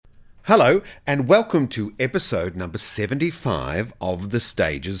Hello, and welcome to episode number 75 of the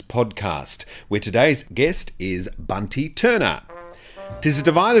Stages podcast, where today's guest is Bunty Turner. 'Tis a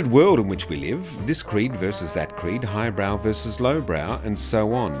divided world in which we live, this creed versus that creed, highbrow versus lowbrow, and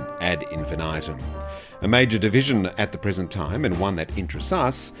so on, ad infinitum. A major division at the present time, and one that interests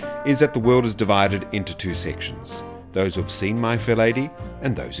us, is that the world is divided into two sections, those who have seen My Fair Lady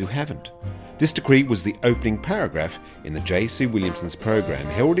and those who haven't. This decree was the opening paragraph in the J.C. Williamson's program,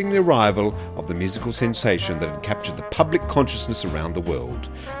 heralding the arrival of the musical sensation that had captured the public consciousness around the world,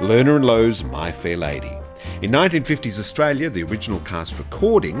 Lerner and Loewe's My Fair Lady. In 1950s Australia, the original cast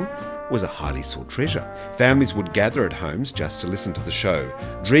recording was a highly sought treasure. Families would gather at homes just to listen to the show,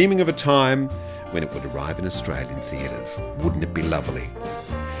 dreaming of a time when it would arrive in Australian theatres. Wouldn't it be lovely?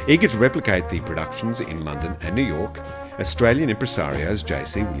 Eager to replicate the productions in London and New York, Australian impresarios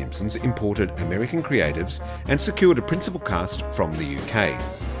J.C. Williamson's imported American creatives and secured a principal cast from the UK.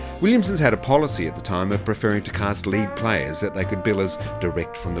 Williamson's had a policy at the time of preferring to cast lead players that they could bill as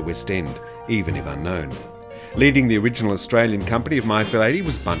direct from the West End, even if unknown. Leading the original Australian company of My Fair Lady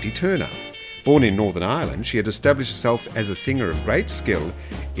was Bunty Turner. Born in Northern Ireland, she had established herself as a singer of great skill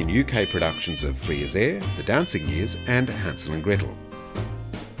in UK productions of Free as Air, The Dancing Years and Hansel and Gretel.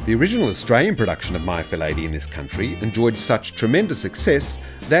 The original Australian production of My Fair Lady in this country enjoyed such tremendous success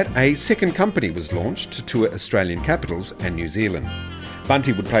that a second company was launched to tour Australian capitals and New Zealand.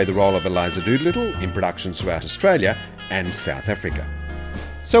 Bunty would play the role of Eliza Doolittle in productions throughout Australia and South Africa.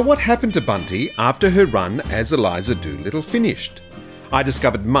 So what happened to Bunty after her run as Eliza Doolittle finished? I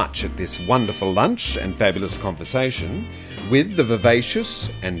discovered much at this wonderful lunch and fabulous conversation with the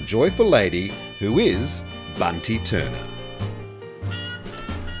vivacious and joyful lady who is Bunty Turner.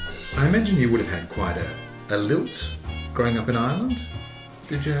 I imagine you would have had quite a lilt growing up in Ireland.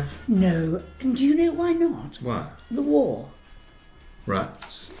 Did you have? No. And do you know why not? Why? The war. Right.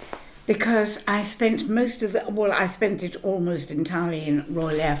 Because I spent I spent it almost entirely in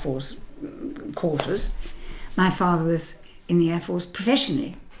Royal Air Force quarters. My father was in the Air Force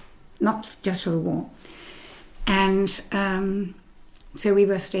professionally, not just for the war. And so we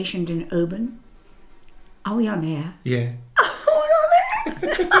were stationed in Oban. Are we on air? Yeah.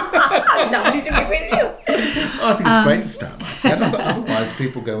 Lovely to be with you. I think it's great to start like that. Otherwise,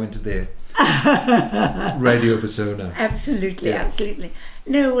 people go into their radio persona. Absolutely, Yeah. absolutely.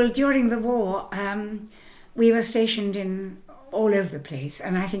 No, well, during the war, we were stationed in all over the place,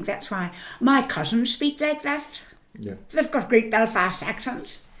 and I think that's why my cousins speak like that. Yeah. They've got great Belfast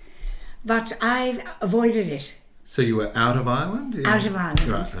accents, but I've avoided it. So you were out of Ireland? Out of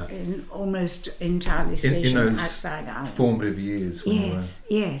Ireland, Right. almost entirely stationed in those outside Ireland. formative years when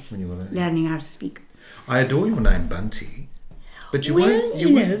Yes, when you were learning. learning how to speak. I adore your name, Bunty. But you Well, weren't you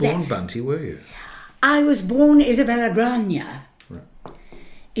know, born that's- Bunty, were you? I was born Isabella Grania. Right.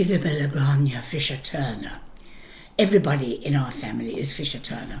 Isabella Grania Fisher Turner. Everybody in our family is Fisher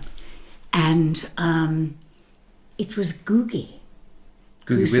Turner. And it was Googie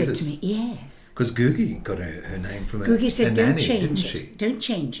who Googie said Withers. to me, yes. Because Googie got her name from Googie said, a don't nanny, didn't change she? it. Don't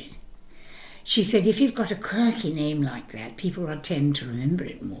change it. She said, if you've got a quirky name like that, people will tend to remember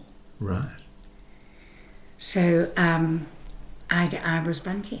it more. Right. So I was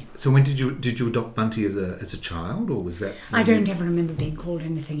Bunty. So when did you adopt Bunty as a child, or was that? I don't ever remember being called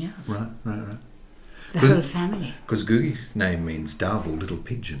anything else. Right. The Good. whole family. Because Googie's name means dove or little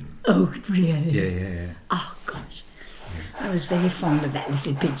pigeon. Oh, really? Yeah. Oh, gosh. I was very fond of that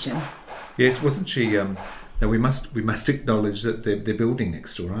little pigeon. Yes, wasn't she? Now we must acknowledge that they're building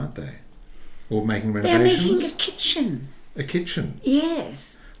next door, aren't they? Or making They're renovations. making a kitchen. A kitchen.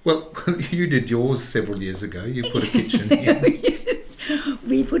 Yes. Well, you did yours several years ago. You put a kitchen in.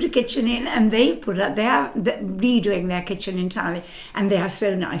 We put a kitchen in, and they've put up. They are redoing their kitchen entirely, and they are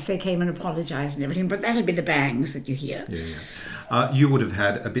so nice. They came and apologised and everything. But that'll be the bangs that you hear. Yeah. You would have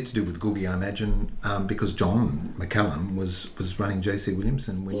had a bit to do with Googie, I imagine, because John McCallum was running J.C.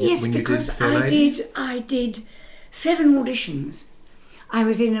 Williamson when Yes, you because did Fair Lady. I did 7 auditions. I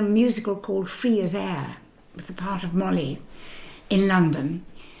was in a musical called Free as Air with the part of Molly in London,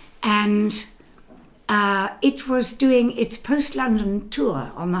 and it was doing its post-London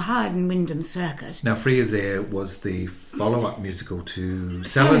tour on the Hyde and Wyndham circuit. Now, Free as Air was the follow-up musical to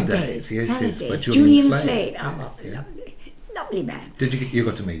Salad Days. Yes, Salad by Days. Julian Slade. Slade. Oh, lovely man. Did you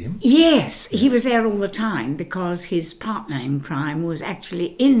got to meet him? Yes, he was there all the time because his partner in crime was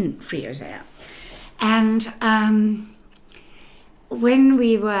actually in Free as Air. And when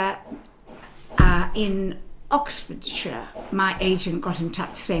we were in Oxfordshire, my agent got in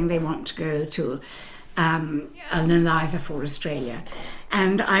touch saying they want to go to an Eliza for Australia.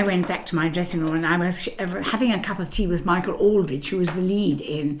 And I went back to my dressing room and I was having a cup of tea with Michael Aldridge, who was the lead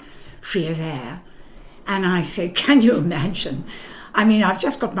in free as air. And I said, can you imagine? I mean, I've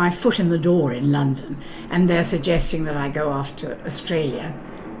just got my foot in the door in London and they're suggesting that I go off to Australia.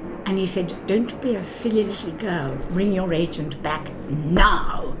 And he said, don't be a silly little girl. Bring your agent back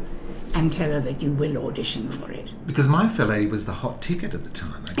now and tell her that you will audition for it. Because My Fair Lady was the hot ticket at the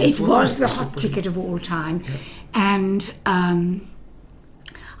time, I guess. It was the hot ticket of all time. Yeah. And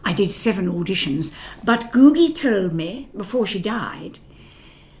I did 7 auditions. But Googie told me, before she died,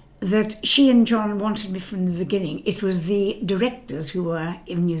 that she and John wanted me from the beginning. It was the directors who were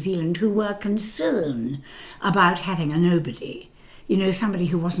in New Zealand who were concerned about having a nobody, you know, somebody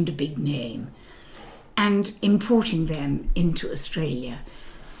who wasn't a big name, and importing them into Australia.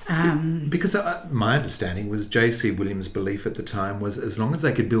 Because my understanding was J.C. Williams' belief at the time was as long as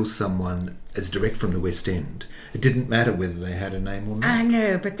they could bill someone as direct from the West End, it didn't matter whether they had a name or not. I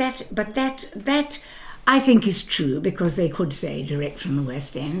know, but that I think is true, because they could say direct from the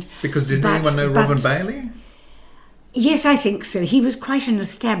West End. Because did anyone know Robin Bailey? Yes, I think so. He was quite an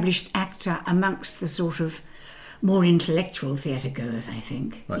established actor amongst the sort of more intellectual theatre goers, I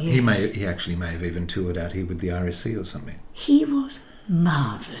think. Right. Yes. He actually may have even toured out here with the RSC or something. He was a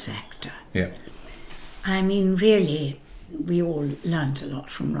marvellous actor. Yeah. I mean, really, we all learnt a lot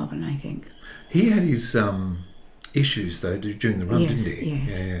from Robin, I think. He had his issues, though, during the run, Yes, didn't he?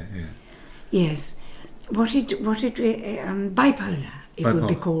 yes. Yeah. Yes. What it bipolar, it would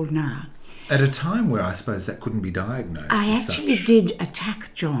be Bipolar. called now. At a time where I suppose that couldn't be diagnosed I as actually such. did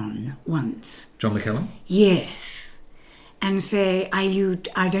attack John once. John McCallum? Yes. And say, I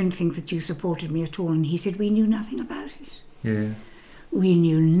don't think that you supported me at all. And he said, we knew nothing about it. Yeah. We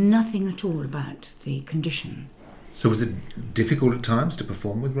knew nothing at all about the condition. So was it difficult at times to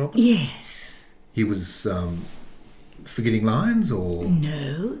perform with Robin? Yes. He was forgetting lines, or...?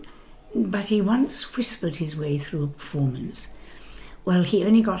 No. But he once whispered his way through a performance. Well, he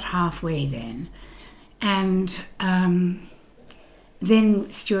only got halfway then. And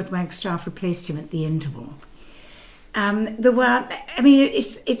then Stuart Wagstaff replaced him at the interval.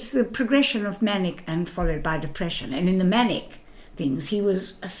 It's the progression of manic and followed by depression. And in the manic things, he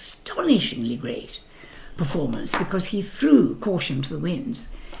was astonishingly great performance, because he threw caution to the winds.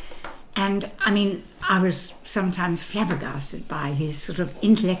 And, I mean, I was sometimes flabbergasted by his sort of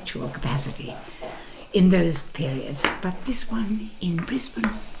intellectual capacity in those periods. But this one in Brisbane,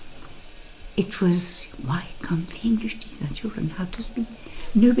 it was, why can't the English teach their children how to speak?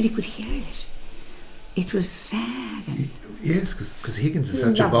 Nobody could hear it. It was sad. And yes, because Higgins is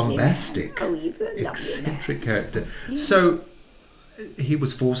such a lovely bombastic, man. Oh, he was a lovely eccentric character. So he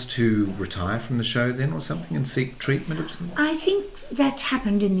was forced to retire from the show then or something and seek treatment or something? I think that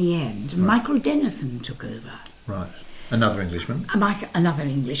happened in the end. Right. Michael Dennison took over. Right. Another Englishman? Another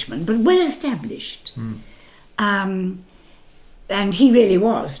Englishman, but well established. And he really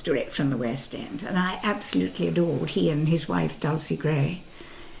was direct from the West End. And I absolutely adored he and his wife, Dulcie Gray.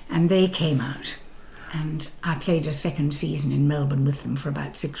 And they came out. And I played a second season in Melbourne with them for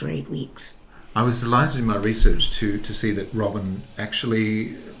about 6 or 8 weeks. I was delighted in my research to see that Robin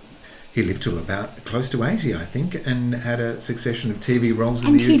actually, he lived till about close to 80, I think, and had a succession of TV roles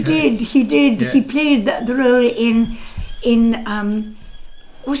in And the he UK. did. Yeah. He played the role in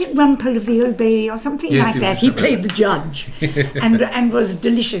was it Rumpole of the Old Bailey or something Yes, like it was that? He something like played the judge and was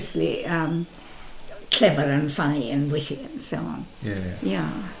deliciously clever and funny and witty and so on. Yeah. Yeah.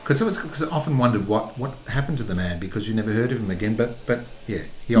 Because I often wondered what happened to the man, because you never heard of him again. But yeah,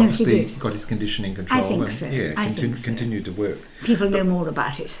 he No, he obviously did. got his conditioning control. I think and so. Yeah, I think so. continued to work. People know more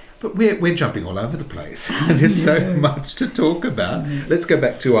about it. But we're jumping all over the place. There's so much to talk about. Let's go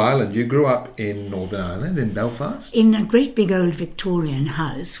back to Ireland. You grew up in Northern Ireland, in Belfast. In a great big old Victorian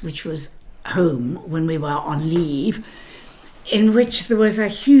house, which was home when we were on leave, in which there was a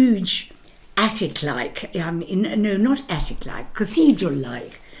huge attic-like, not attic-like,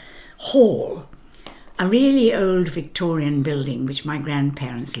 cathedral-like hall, a really old Victorian building which my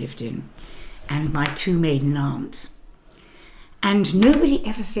grandparents lived in, and my 2 maiden aunts. And nobody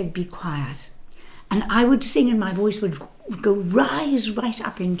ever said, be quiet. And I would sing and my voice would go rise right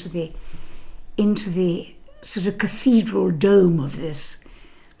up into the sort of cathedral dome of this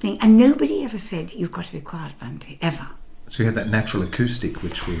thing. And nobody ever said, you've got to be quiet, Bunty, ever. So you had that natural acoustic,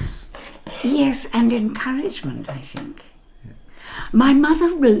 which was... Yes, and encouragement, I think. Yeah. My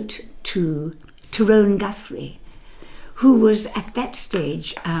mother wrote to Tyrone Guthrie, who was at that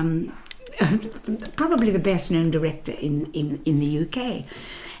stage probably the best known director in the UK.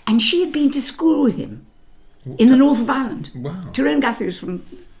 And she had been to school with him in the north of Ireland. Wow. Tyrone Guthrie was from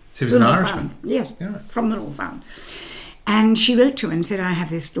So he was the an North of Irishman? Ireland. Yes, Yeah. from the north of Ireland. And she wrote to him and said, I have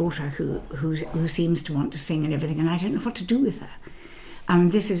this daughter who seems to want to sing and everything, and I don't know what to do with her.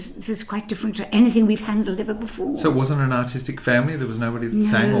 This is quite different to anything we've handled ever before. So it wasn't an artistic family? There was nobody that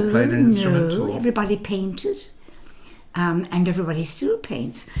sang or played an instrument? No, or? everybody painted, and everybody still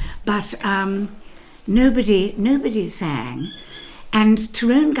paints. But nobody sang. And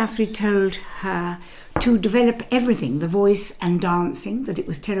Tyrone Guthrie told her to develop everything, the voice and dancing, that it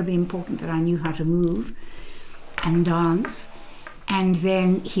was terribly important that I knew how to move and dance. And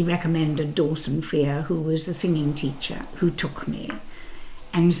then he recommended Dawson Freer, who was the singing teacher, who took me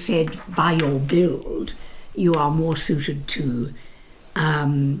and said, by your build, you are more suited to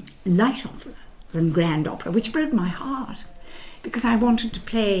light opera than grand opera, which broke my heart, because I wanted to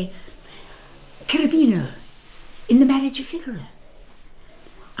play Cherubino in The Marriage of Figaro.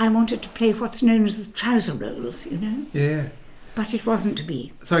 I wanted to play what's known as the trouser roles, you know? Yeah. But it wasn't to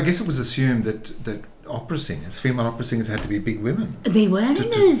be. So I guess it was assumed that opera singers, female opera singers, had to be big women. They were in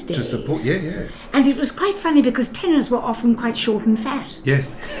those days. To support, yeah. And it was quite funny because tenors were often quite short and fat.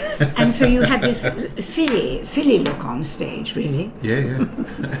 Yes. And so you had this silly look on stage, really. Yeah.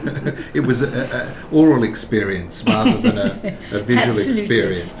 It was an oral experience rather than a visual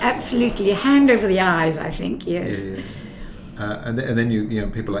experience. Absolutely. A hand over the eyes, I think, yes. Yeah. And then you know,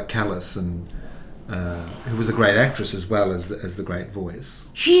 people like Callas and... who was a great actress as well as the great voice.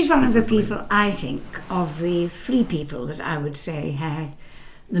 She's one of the people, I think, of the three people that I would say had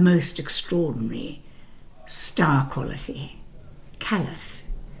the most extraordinary star quality. Callas,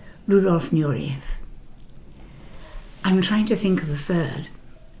 Rudolf Nureyev. I'm trying to think of the third.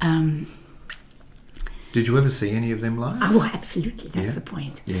 Did you ever see any of them live? Oh, absolutely. That's the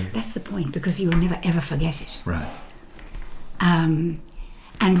point. Yeah. That's the point, because you will never ever forget it. Right.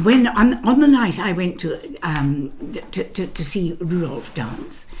 And when on the night I went to see Rudolf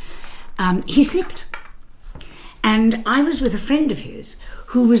dance, he slipped, and I was with a friend of his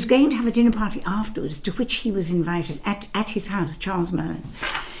who was going to have a dinner party afterwards, to which he was invited at his house, Charles Merlin.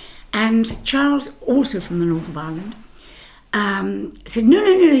 And Charles, also from the north of Ireland, said,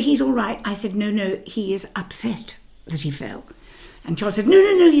 no, he's all right. I said, no, he is upset that he fell. And Charles said,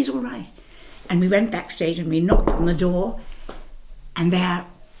 no, he's all right. And we went backstage and we knocked on the door. And there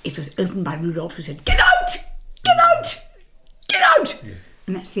it was opened by Rudolf, who said, "Get out! Get out! Get out!" Yeah.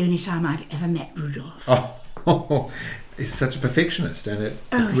 And that's the only time I've ever met Rudolf. Oh, he's such a perfectionist, and it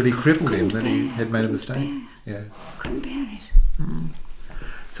really crippled him that he had made a mistake. Yeah, couldn't bear it.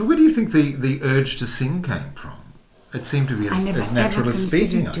 So where do you think the urge to sing came from? It seemed to be as natural as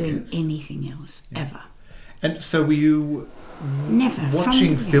speaking, I guess. I never doing anything else, ever. And so were you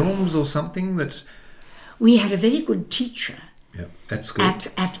watching films or something that... We had a very good teacher. Yeah, at school?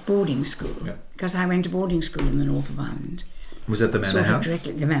 At boarding school, because I went to boarding school in the north of Ireland. Was that the Manor House?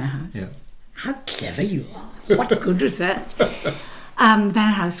 Directly, the Manor House. Yeah. How clever you are. What good research. The Manor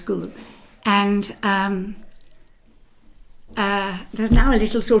House School. And there's now a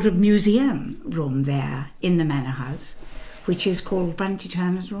little sort of museum room there in the Manor House, which is called Bunty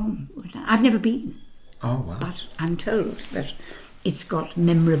Turner's Room. I've never been. Oh, wow. But I'm told that it's got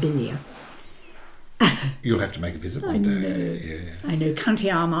memorabilia. You'll have to make a visit one day. I know,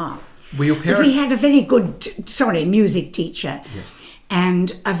 County Armagh. Were your parents... But we had a very good, music teacher,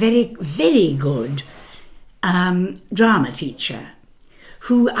 and a very, very good drama teacher,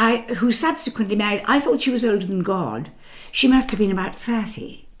 who subsequently married. I thought she was older than God. She must have been about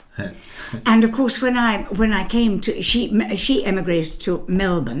 30. And of course, when I came to, she emigrated to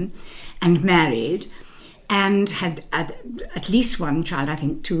Melbourne and married, and had at least one child, I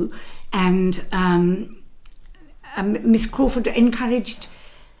think 2. And Miss Crawford encouraged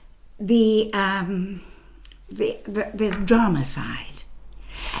the drama side,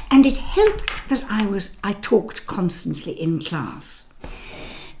 and it helped that I talked constantly in class,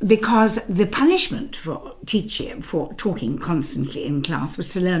 because the punishment for talking constantly in class was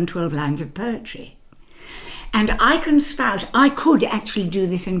to learn 12 lines of poetry. And I could actually do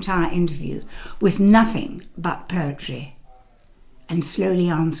this entire interview with nothing but poetry. And slowly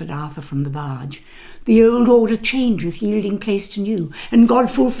answered Arthur from the barge, "The old order changeth, yielding place to new, and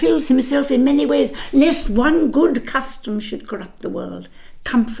God fulfills himself in many ways, lest one good custom should corrupt the world.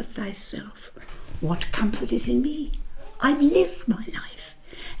 Comfort thyself. What comfort is in me? I've lived my life,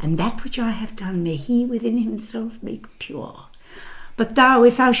 and that which I have done may he within himself make pure. But thou,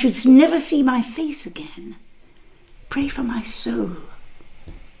 if thou shouldst never see my face again, pray for my soul."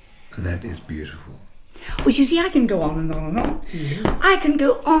 That is beautiful. Well, you see, I can go on and on and on. Yes. I can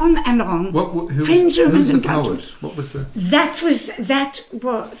go on and on. Who's the poet? What was the... That was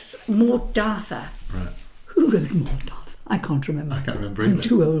Mort Darther. Right. Who wrote Mort Darther? I can't remember. I can't remember either. I'm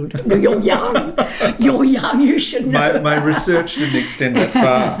too old. No, you're young. You're young, you should know. My research didn't extend that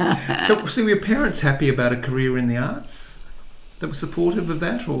far. So were your parents happy about a career in the arts? that were supportive of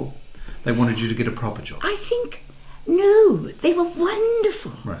that, or they wanted you to get a proper job? I think, no, they were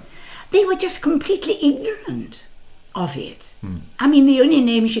wonderful. Right. They were just completely ignorant of it. I mean, the only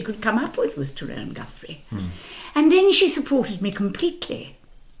name she could come up with was Tyrone Guthrie. And then she supported me completely.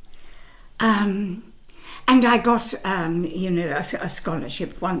 And I got, a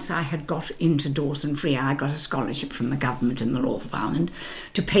scholarship. Once I had got into Dawson Free, I got a scholarship from the government in the North of Ireland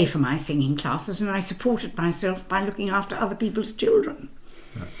to pay for my singing classes, and I supported myself by looking after other people's children.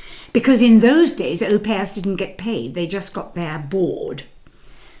 Right. Because in those days, au pairs didn't get paid. They just got their board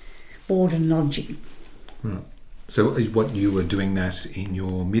and lodging. Right. So what, you were doing that in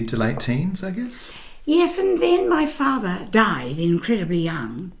your mid to late teens, I guess? Yes, and then my father died incredibly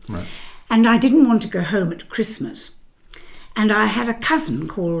young. Right. And I didn't want to go home at Christmas. And I had a cousin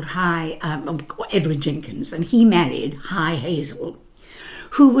called Edward Jenkins, and he married Hi Hazel,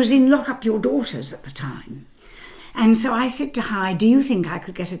 who was in Lock Up Your Daughters at the time. And so I said to Hi, do you think I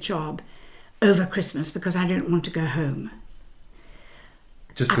could get a job over Christmas, because I don't want to go home?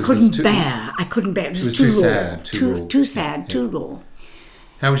 Just I couldn't bear. It was too raw. Too sad, too raw.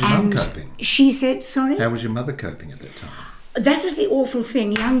 How was your mum coping? She said, sorry? How was your mother coping at that time? That was the awful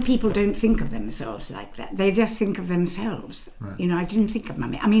thing. Young people don't think of themselves like that. They just think of themselves. Right. You know, I didn't think of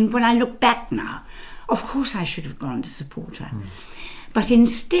Mummy. I mean, when I look back now, of course I should have gone to support her. But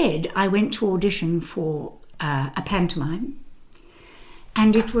instead, I went to audition for a pantomime.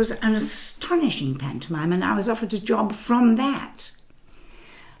 And it was an astonishing pantomime, and I was offered a job from that.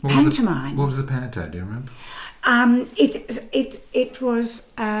 Pantomime. What was the pantomime? Do you remember? It was.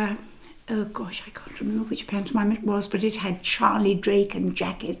 Oh gosh, I can't remember which pantomime it was, but it had Charlie Drake and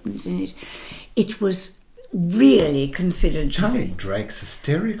Jack Edmonds in it. It was really considered. Charlie Drake's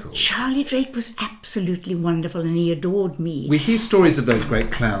hysterical. Charlie Drake was absolutely wonderful, and he adored me. We hear stories of those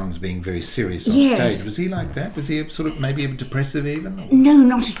great clowns being very serious on Yes. stage. Was he like that? Was he sort of maybe depressive even? Or? No,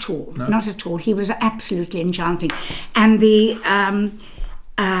 not at all. No? Not at all. He was absolutely enchanting, and the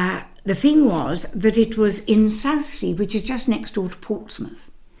thing was that it was in Southsea, which is just next door to Portsmouth.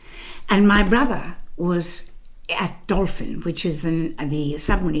 And my brother was at Dolphin, which is the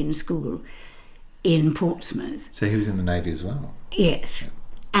submarine school in Portsmouth. So he was in the Navy as well? Yes.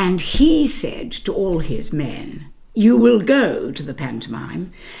 And he said to all his men, you will go to the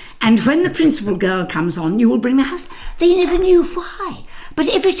pantomime, and when the principal girl comes on, you will bring the house. They never knew why. But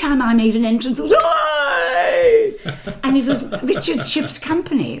every time I made an entrance, it was, "Oi!" And it was Richard Ship's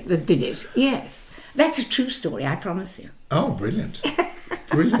Company that did it, yes. That's a true story, I promise you. Oh, brilliant.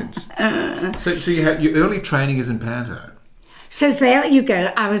 Brilliant. So you had your early training is in panto. So there you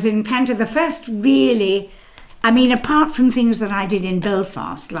go. I was in panto. The first really, I mean, apart from things that I did in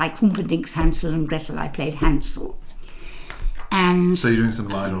Belfast, like Humperdinck's Hansel and Gretel, I played Hansel. And so you're doing some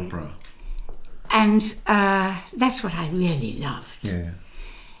light opera. And that's what I really loved. Yeah.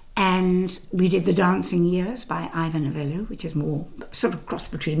 And we did The Dancing Years by Ivor Novello, which is more sort of cross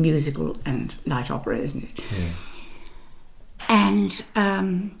between musical and light opera, isn't it? Yeah. And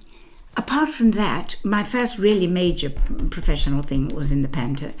apart from that, my first really major professional thing was in the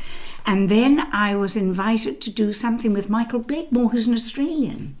panto. And then I was invited to do something with Michael Blakemore, who's an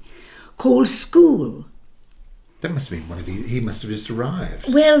Australian, called School. That must have been he must have just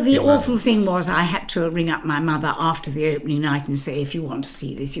arrived. Well, the awful thing was I had to ring up my mother after the opening night and say, if you want to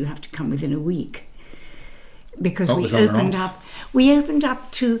see this, you have to come within a week. Because we opened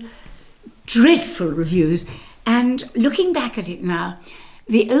up to dreadful reviews. And looking back at it now,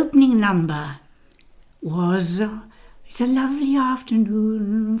 the opening number was, it's a lovely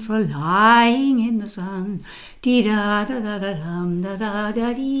afternoon for lying in the sun.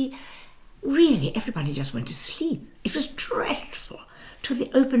 Dee-da-da-da-da-dum-da-da-da-dee. Really, everybody just went to sleep. It was dreadful to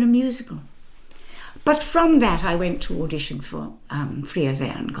open a musical. But from that, I went to audition for Freers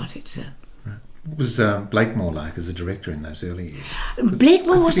Air and got it. So. Right. What was Blakemore like as a director in those early years?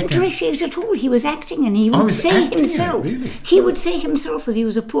 Blakemore wasn't directing at all. He was acting, and he would say himself. Really? He would say himself that he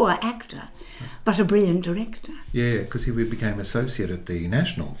was a poor actor, but a brilliant director. Yeah, because he became associate at the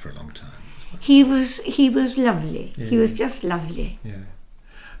National for a long time. He was lovely. Yeah. He was just lovely. Yeah.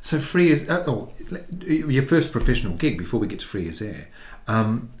 So Freers, your first professional gig before we get to Freers Air,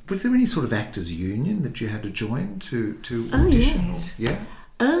 was there any sort of actors' union that you had to join to audition? Yes. Yeah.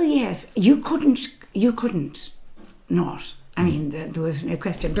 Oh yes, you couldn't not. I mean, there was no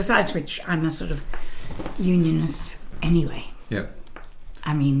question. Besides which, I'm a sort of unionist anyway. Yeah.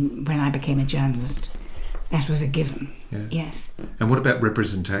 I mean, when I became a journalist, that was a given. Yeah. Yes. And what about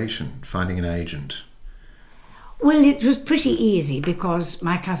representation, finding an agent? Well, it was pretty easy because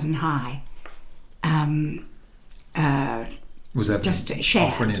my cousin Hi Was that just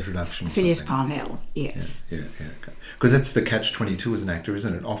shared. offer an introduction? Or Phineas something? Parnell, yes. Yeah. Because that's the catch-22 as an actor,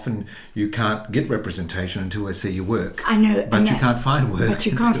 isn't it? Often you can't get representation until they see your work. I know. But you can't find work. But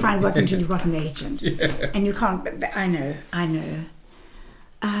you can't find work until you've got an agent. Yeah. And you can't... I know.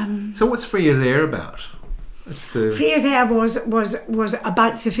 So what's Free as Air about? Free as Air was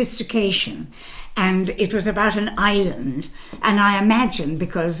about sophistication, and it was about an island. And I imagine,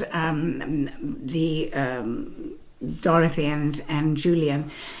 because Dorothy and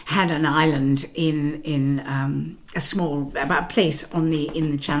Julian had an island in a small place in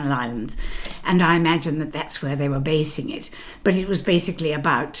the Channel Islands, and I imagine that's where they were basing it. But it was basically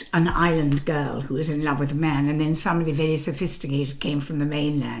about an island girl who was in love with a man, and then somebody very sophisticated came from the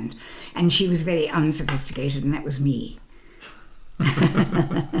mainland, and she was very unsophisticated, and that was me.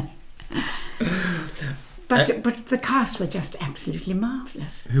 But the cast were just absolutely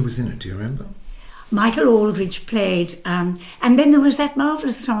marvellous. Who was in it? Do you remember? Michael Aldridge played, and then there was that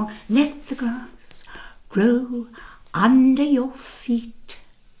marvellous song, "Let the grass grow under your feet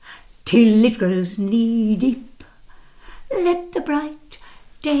till it grows knee-deep. Let the bright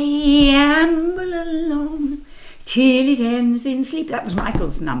day amble along till it ends in sleep." That was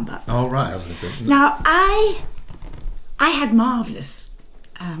Michael's number. Oh, right. I was going to say. Now, I had marvellous,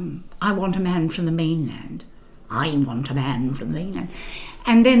 I Want a Man from the Mainland. I Want a Man from the Mainland.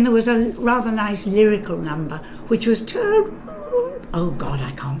 And then there was a rather nice lyrical number, which was "Taru." Oh God,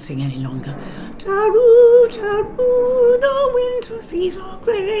 I can't sing any longer. "Taru, taru, the winter seas are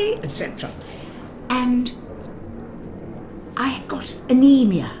grey," etc. And I got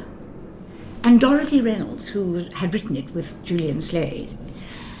anemia. And Dorothy Reynolds, who had written it with Julian Slade,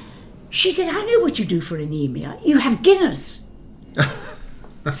 she said, "I know what you do for anemia. You have Guinness."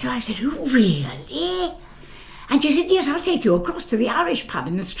 So I said, "Oh, really?" And she said, "Yes, I'll take you across to the Irish pub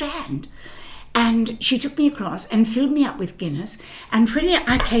in the Strand." And she took me across and filled me up with Guinness. And when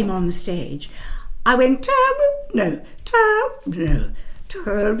I came on the stage, I went, "Taru, no,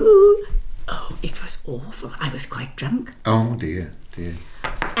 taru." Oh, it was awful. I was quite drunk. Oh, dear.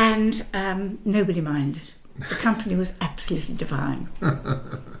 And nobody minded. The company was absolutely divine.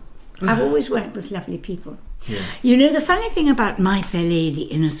 I've always worked with lovely people. Yeah. You know, the funny thing about My Fair Lady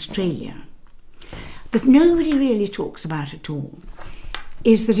in Australia, that nobody really talks about at all,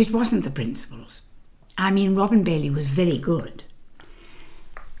 is that it wasn't the principals. I mean, Robin Bailey was very good.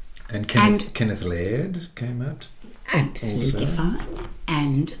 And Kenneth Laird came out? Absolutely also fine.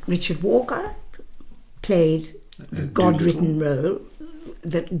 And Richard Walker played the God-written role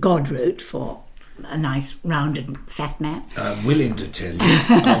that God wrote for a nice, rounded, fat man. I'm willing to tell you.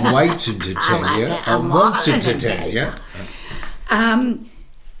 I'm waiting to tell you. I wanted to tell you.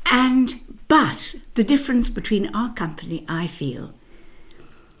 But the difference between our company, I feel,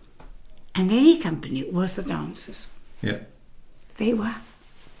 and any company was the dancers. Yeah. They were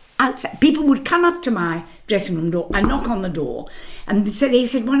outside. People would come up to my dressing room door. I knock on the door, and they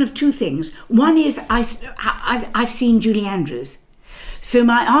said one of two things. One is I've seen Julie Andrews, so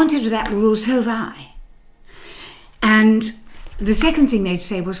my answer to that was, "So have I." And the second thing they'd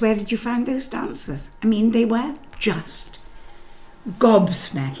say was, "Where did you find those dancers?" I mean, they were just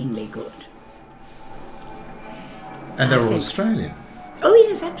gobsmackingly good. And they're all Australian. Oh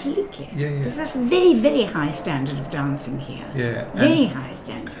yes, absolutely. Yeah. There's a very, very high standard of dancing here. Yeah. Very high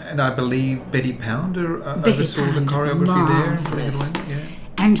standard. And I believe Betty Pounder Pounder, oversaw the choreography marvellous. there. Yeah.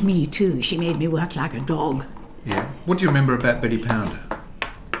 And me too. She made me work like a dog. Yeah. What do you remember about Betty Pounder?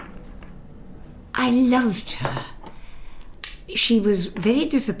 I loved her. She was very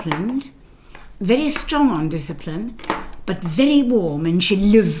disciplined, very strong on discipline, but very warm, and she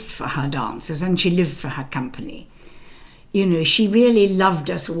lived for her dancers and she lived for her company. You know, she really loved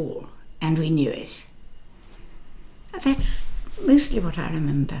us all, and we knew it. That's mostly what I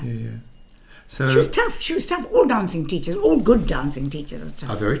remember. Yeah. So She was tough. All dancing teachers, all good dancing teachers are tough.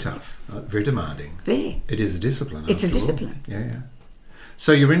 are very tough, very demanding. Very. It is a discipline. It's a after all. discipline. Yeah.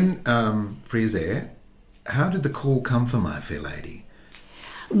 So you're in Free as Air. How did the call come for My Fair Lady?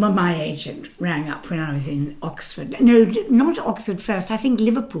 Well, my agent rang up when I was in Oxford. No, not Oxford first. I think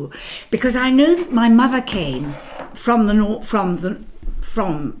Liverpool, because I know that my mother came from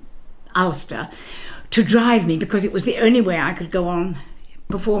Ulster to drive me, because it was the only way I could go on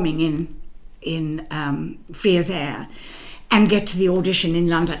performing in Free as Air and get to the audition in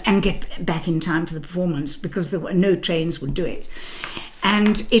London and get back in time for the performance, because there were no trains would do it.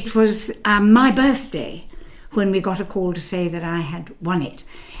 And it was my birthday when we got a call to say that I had won it.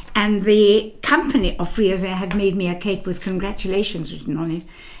 And the company of Free as Air had made me a cake with congratulations written on it.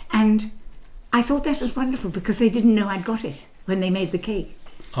 And I thought that was wonderful, because they didn't know I'd got it when they made the cake.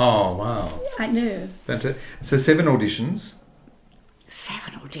 Oh, wow. I know. Fantastic. So 7 auditions.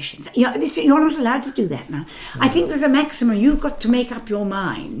 7 auditions. You're not allowed to do that now. I think there's a maximum. You've got to make up your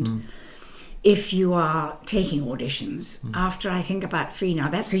mind if you are taking auditions. After, I think, about 3 now.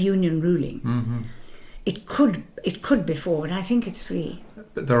 That's a union ruling. It could be 4, but I think it's 3.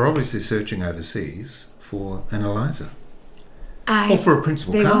 But they're obviously searching overseas for an Eliza. Or for a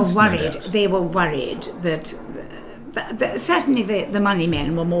principal cast, They were worried that certainly the money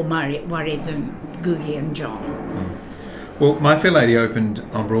men were more worried than Googie and John. Well, My Fair Lady opened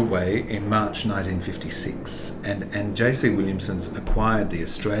on Broadway in March 1956, and J.C. Williamson's acquired the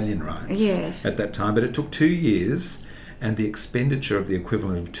Australian rights at that time, but it took 2 years and the expenditure of the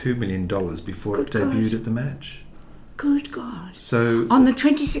equivalent of $2 million before it debuted at the Madge. Good God. So on the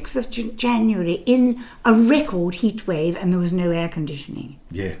 26th of January, in a record heat wave, and there was no air conditioning.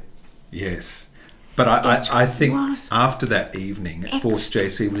 Yeah, yes. But I think after that evening, it forced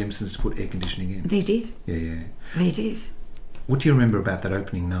J.C. Williamson's to put air conditioning in. They did. Yeah. They did. What do you remember about that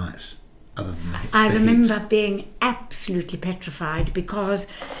opening night, other than that? I remember being absolutely petrified because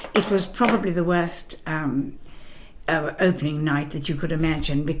it was probably the worst opening night that you could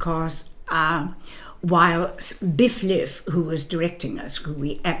imagine, because while Biff Liff, who was directing us, who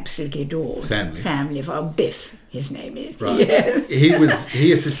we absolutely adored, Sam Liff, or Biff, his name is. Right. Yes.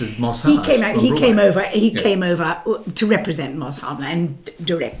 He assisted Moss Hart. He came over to represent Moss Hart and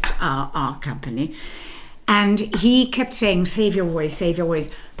direct our company. And he kept saying, "Save your voice, save your voice.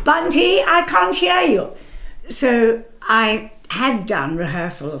 Bunty, I can't hear you." So I had done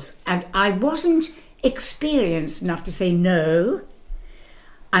rehearsals and I wasn't experienced enough to say, "No,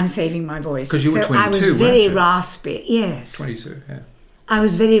 I'm saving my voice." Because you were 22, I was very raspy. Yes. 22, yeah. I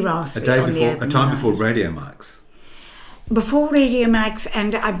was very raspy. A time before radio mics. Before radio mics,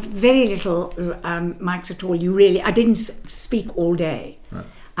 and very little mics at all. I didn't speak all day. Right.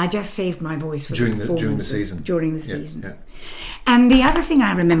 I just saved my voice for during the season. During the season. Yeah. And the other thing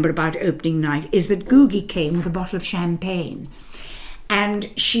I remember about opening night is that Googie came with a bottle of champagne. And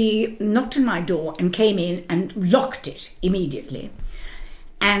she knocked on my door and came in and locked it immediately.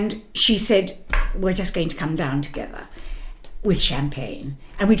 And she said, "We're just going to come down together with champagne."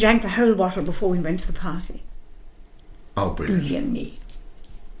 And we drank the whole bottle before we went to the party. Oh, brilliant. Googie and me.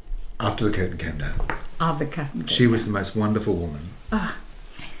 After the curtain came down. After the curtain came down. She was the most wonderful woman.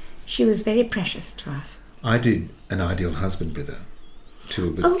 She was very precious to us. I did An Ideal Husband with her.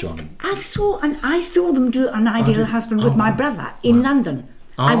 Tour with John. I saw them do An Ideal Husband with my brother in London.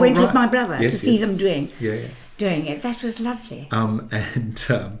 I went with my brother to see them doing it. That was lovely.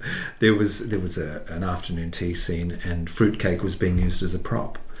 There was an afternoon tea scene, and fruitcake was being used as a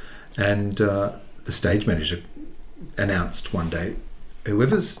prop, and the stage manager announced one day,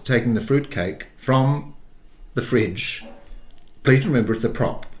 "Whoever's taking the fruitcake from the fridge, please remember it's a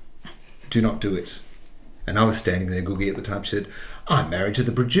prop. Do not do it." And I was standing there, Googie at the time. She said, "I'm married to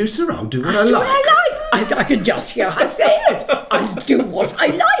the producer. I'll do what I like." I can just hear her say it. I'll do what I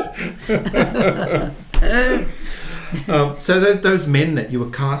like. So those men that you were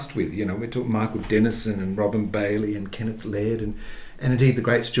cast with, we talked Michael Dennison and Robin Bailey and Kenneth Laird, and indeed the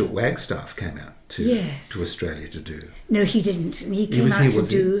great Stuart Wagstaff came out to Australia to do. No, he didn't. He came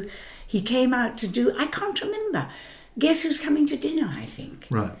out to do. I can't remember. Guess Who's Coming to Dinner, I think.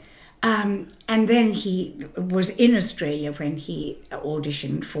 Right. And then he was in Australia when he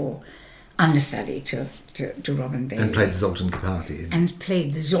auditioned for understudy to Robin Bailey. And played Zoltan Karpathy.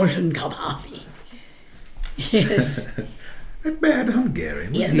 Yes. That bad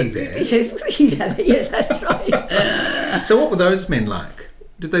Hungarian, was he there? Yes, that's right. So what were those men like?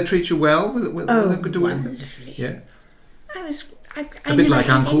 Did they treat you well? Were they good to wonderfully. Yeah. I a bit like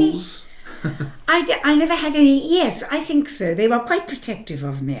uncles? I never had any. Yes, I think so. They were quite protective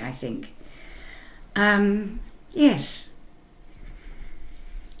of me, I think. Yes.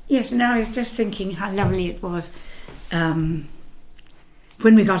 Yes, and I was just thinking how lovely it was when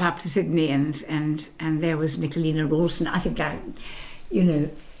we got up to Sydney and there was Nicolina Rawson. I think yes,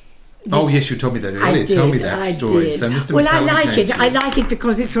 you told me that earlier. Tell me that story. Did. So Mr. Well, McCallum I like it. I like it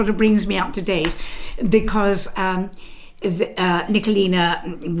because it sort of brings me up to date. Because Nicolina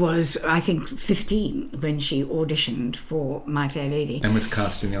was, I think, 15 when she auditioned for My Fair Lady. And was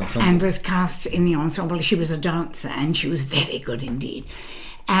cast in the ensemble. She was a dancer and she was very good indeed.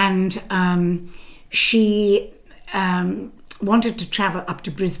 And she wanted to travel up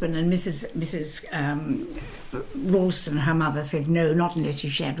to Brisbane, and Mrs. Ralston, her mother, said, "No, not unless you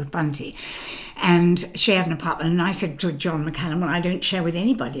shared with Bunty." And shared an apartment. And I said to John McCallum, "Well, I don't share with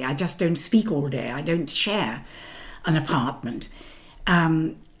anybody. I just don't speak all day. I don't share an apartment."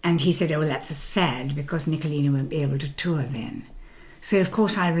 And he said, "Oh, well, that's sad because Nicolina won't be able to tour then." So, of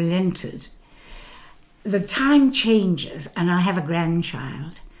course, I relented. the time changes and I have a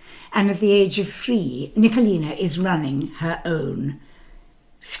grandchild. And at the age of 3, Nicolina is running her own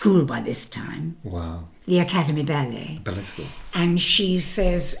school by this time. Wow. The Academy Ballet. Ballet school. And she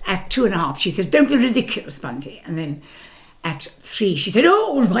says, at 2.5, she said, "Don't be ridiculous, Bunty." And then at 3, she said, "Oh,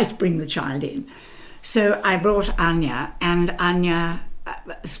 all right, bring the child in." So I brought Anya, and Anya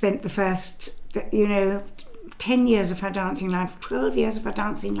spent the first, 10 years of her dancing life, 12 years of her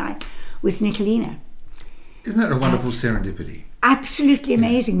dancing life with Nicolina. Isn't that a wonderful serendipity? Absolutely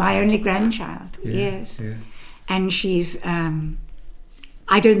amazing. My only grandchild. Yeah, Yes. yeah. And she's,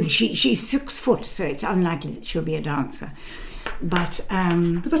 I don't think she's 6 foot, so it's unlikely that she'll be a dancer. But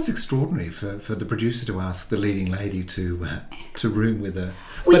that's extraordinary for the producer to ask the leading lady to room with her.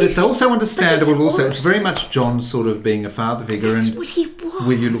 Well, but it's also understandable. but Also, it's very much John sort of being a father figure. That's and what he was.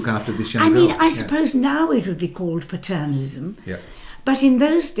 will you look after this young girl? I suppose now it would be called paternalism. Yeah. But in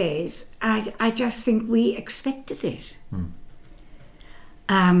those days, I just think we expected it.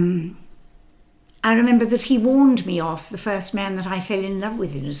 I remember that he warned me off the first man that I fell in love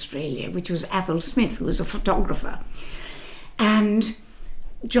with in Australia, which was Athol Smith, who was a photographer. And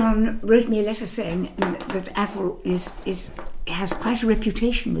John wrote me a letter saying that Athol has quite a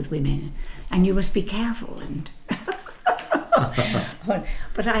reputation with women, and you must be careful. And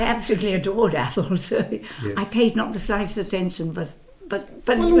but I absolutely adored Athol, so Yes. I paid not the slightest attention. But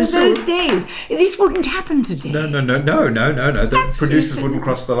Well, it was also- those days. This wouldn't happen today. No. The producers Absolutely wouldn't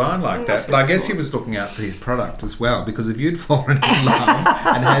cross the line like that. not But I at guess all. he was looking out for his product as well, because if you'd fallen in love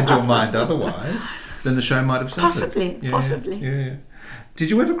and had your mind otherwise, then the show might have suffered. Possibly. Yeah. Did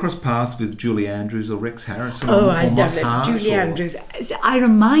you ever cross paths with Julie Andrews or Rex Harrison Oh, or I love Moss it. Hart? Julie or- Andrews. I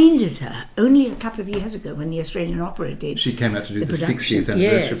reminded her only a couple of years ago when the Australian Opera did. She came out to do the production. 60th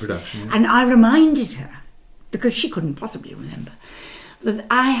anniversary Yes. production. Yeah. And I reminded her, because she couldn't possibly remember, that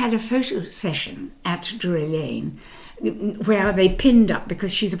I had a photo session at Drury Lane where they pinned up,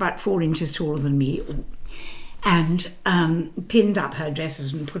 because she's about 4 inches taller than me, and pinned up her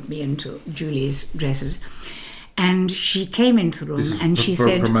dresses and put me into Julie's dresses. And she came into the room This is and she for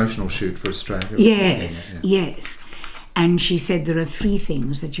said, a promotional shoot for Australia. yes, Yeah. yes. And she said, there are 3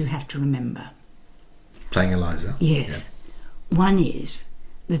 things that you have to remember. Playing Eliza. Yes. One is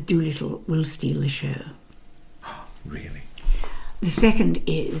that Doolittle will steal the show. Yeah. Really? The second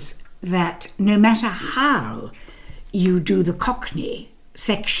is that no matter how you do the Cockney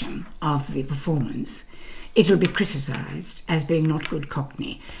section of the performance, it will be criticised as being not good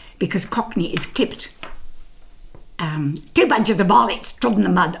Cockney, because Cockney is clipped. 2 bunches of varlets trod in the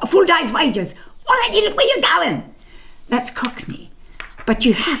mud, a full day's wages. What are you, where you going? That's Cockney. But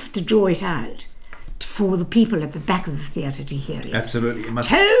you have to draw it out for the people at the back of the theatre to hear it. Absolutely. It must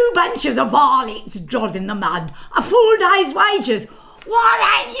 2 bunches of varlets trod in the mud, a full day's wages.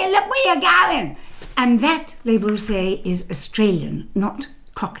 What ain't you, look where you're going? And that, they will say, is Australian, not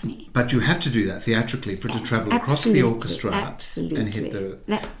Cockney. But you have to do that theatrically for it to travel across the orchestra Absolutely. and hit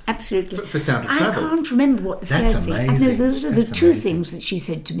the... Absolutely. For Sound of I Travel. can't remember what the That's third thing. I know amazing. those are the That's 2 amazing. things that she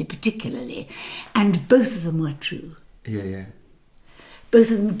said to me particularly, and both of them were true. Yeah. Both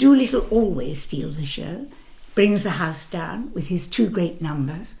of them. Doolittle always steals the show, brings the house down with his 2 great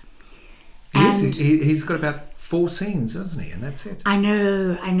numbers. And He's got about 4 scenes, doesn't he? And that's it. I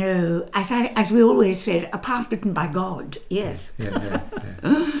know. As we always said, a part written by God, yes. Yeah.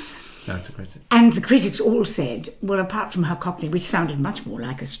 No, it's a great scene. And the critics all said, well, apart from her Cockney, which sounded much more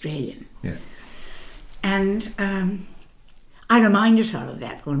like Australian. Yeah. And I reminded her of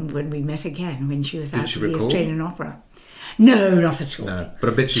that when we met again, when she was Did out she for the recall? Australian Opera. No, not at all. No,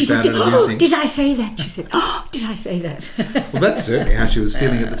 but I bet she said, found it amusing. did I say that? She said, did I say that? Well, that's certainly how she was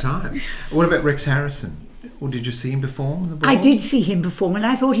feeling at the time. What about Rex Harrison? Or did you see him perform? On the I ball? did see him perform, and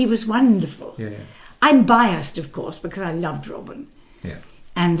I thought he was wonderful. Yeah. I'm biased, of course, because I loved Robin. Yeah.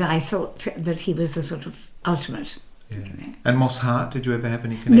 And I thought that he was the sort of ultimate. Yeah. And Moss Hart, did you ever have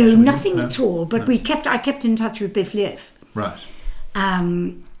any connection? No, with him? nothing No? at all. But No. I kept in touch with Biff Leaf. Right.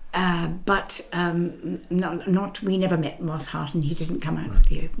 We never met Moss Hart, and he didn't come out for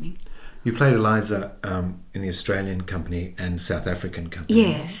the opening. You played Eliza in the Australian company and South African company.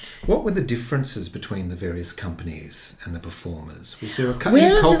 Yes. What were the differences between the various companies and the performers? Was there any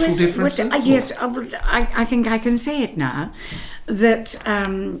Well, cultural there was- differences? yes, I think I can say it now, that,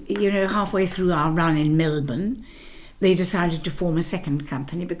 halfway through our run in Melbourne, they decided to form a second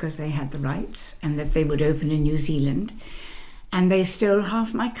company because they had the rights, and that they would open in New Zealand, and they stole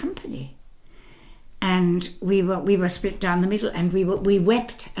half my company. And we were split down the middle, and we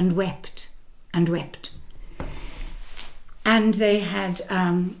wept and wept and wept. And they had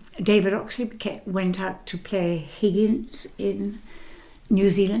David Oxley went out to play Higgins in New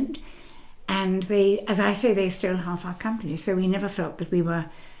Zealand, And they, as I say, they stole half our company, so we never felt that we were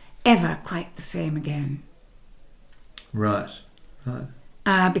ever quite the same again. Right,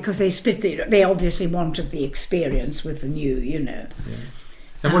 right. Because they split they obviously wanted the experience with the new, you know. Yeah.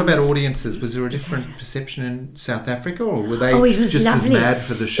 And what about audiences? Was there a different perception in South Africa, or were they it was just lovely. as mad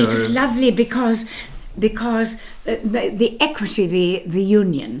for the show? It was lovely because the equity, the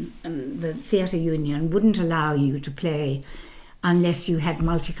union, the theatre union wouldn't allow you to play unless you had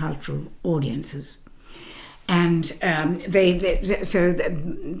multicultural audiences. And so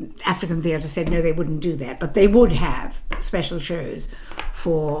the African Theatre said no, they wouldn't do that, but they would have special shows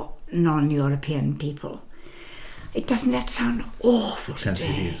for non-European people. Doesn't that sound awful? It sounds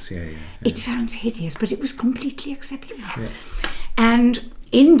today? hideous, yeah. It sounds hideous, but it was completely acceptable. Yeah. And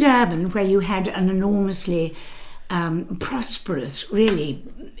in Durban, where you had an enormously prosperous, really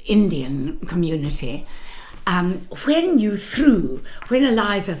Indian community, when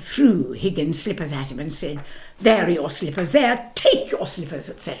Eliza threw Higgins' slippers at him and said, "There are your slippers, there, take your slippers,"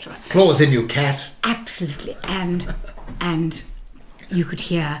 etc. Claws in you, cat. Absolutely. And you could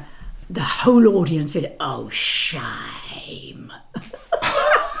hear the whole audience said, "Oh, shame."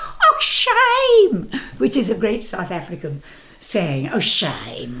 "Oh, shame," which is a great South African saying, "Oh,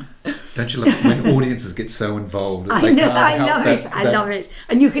 shame." Don't you love it when audiences get so involved? That I they know, can't I help love that, it. I love it.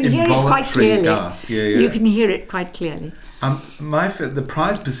 And you can hear it quite involuntary clearly. gasp. Yeah. You can hear it quite clearly. The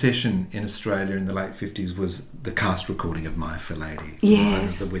prized possession in Australia in the late 50s was the cast recording of My Fair Lady.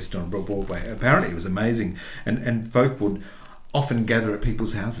 Yes. The West on Broadway. Apparently it was amazing. And folk would often gather at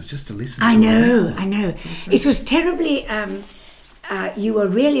people's houses just to listen I to know. It was terribly... you were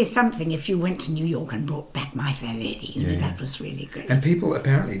really something if you went to New York and brought back My Fair Lady. That was really great. And people,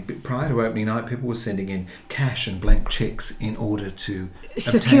 apparently, prior to opening night, people were sending in cash and blank cheques in order to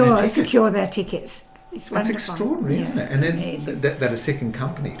secure their tickets. It's That's wonderful. extraordinary, isn't it? And then Amazing. that a second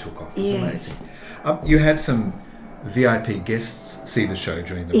company took off was Yes. amazing. You had some VIP guests see the show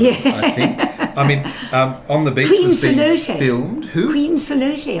during the run, I think. I mean, On the Beach Queen was being Salote. filmed. Who? Queen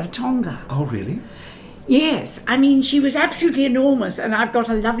Salote of Tonga. Oh, really? Yes, I mean, she was absolutely enormous, and I've got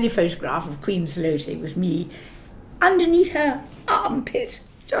a lovely photograph of Queen Salote with me underneath her armpit,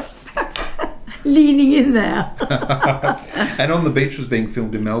 just leaning in there. And On the Beach was being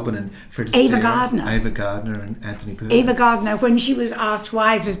filmed in Melbourne, and Fred Ava Astaire, Gardner. and Anthony Perkins. Ava Gardner, when she was asked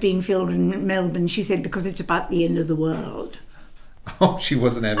why it was being filmed in Melbourne, she said, because it's about the end of the world. Oh, she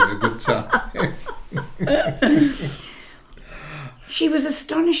wasn't having a good time. She was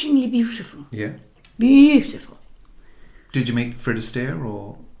astonishingly beautiful. Yeah. Beautiful. Did you meet Fred Astaire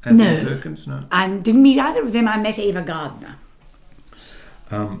or Anthony No. Perkins? No. I didn't meet either of them. I met Ava Gardner.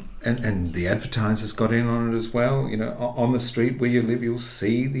 And the advertisers got in on it as well. You know, on the street where you live, you'll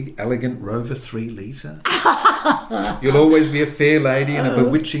see the elegant Rover 3 litre. You'll always be a fair lady in a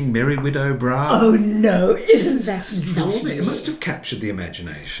bewitching Merry Widow bra. Oh no, isn't that Extraordinary. lovely? It must have captured the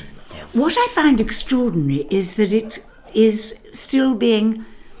imagination. What I find extraordinary is that it is still being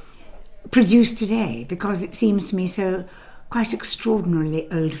produced today, because it seems to me so quite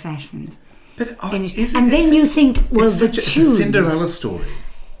extraordinarily old-fashioned. But And then you think, well, the it's a tunes. Cinderella story.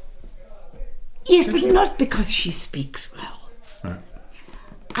 Yes, but not because she speaks well. Right.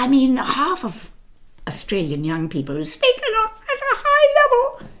 I mean, half of Australian young people who speak at a high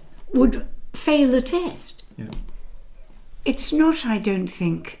level would fail the test. Yeah. It's not, I don't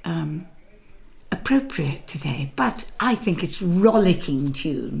think, appropriate today, but I think it's rollicking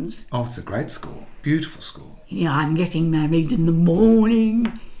tunes. Oh, it's a great score. Beautiful score. You know, I'm getting married in the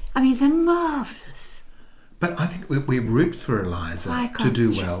morning. I mean, they're marvellous. But I think we root for Eliza I to can't-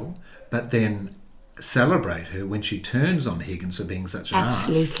 do well, but then celebrate her when she turns on Higgins for being such an ass.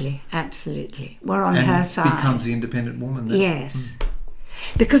 Absolutely. We're on And her side. becomes the independent woman. That, Yes.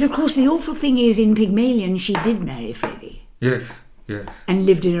 Because, of course, the awful thing is, in Pygmalion, she did marry Freddie Yes. and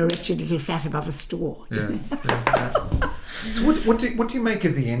lived in a wretched little flat above a store. Yeah. So what do you make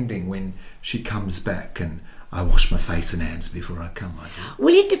of the ending when she comes back and I wash my face and hands before I come? I do.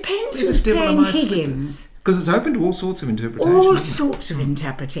 Well, it depends who's playing Higgins. Because it's open to all sorts of interpretations. All isn't it? sorts of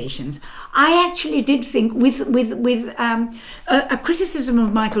interpretations. I actually did think, a criticism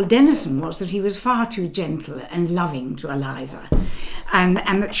of Michael Denison was that he was far too gentle and loving to Eliza, and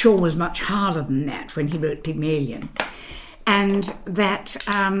that Shaw was much harder than that when he wrote Pygmalion, and that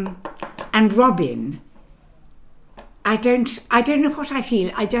and Robin. I don't know what I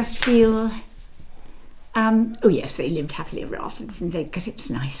feel. I just feel. Oh yes, they lived happily ever after, because it's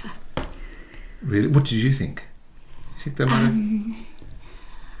nicer. Really? What did you think? You think they might have...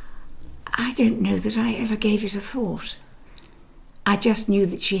 I don't know that I ever gave it a thought. I just knew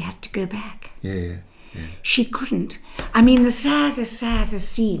that she had to go back. Yeah. She couldn't. I mean, the saddest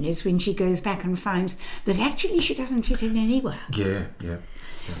scene is when she goes back and finds that actually she doesn't fit in anywhere. Yeah.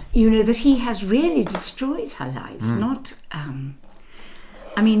 You know, that he has really destroyed her life. Not,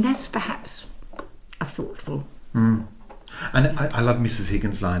 I mean, that's perhaps a thoughtful. And I love Mrs.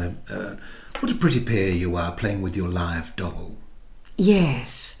 Higgins' line of, what a pretty pair you are playing with your live doll.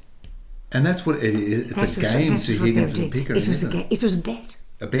 Yes. And that's what it is. It's a game to Higgins and Pickering. It was a bet.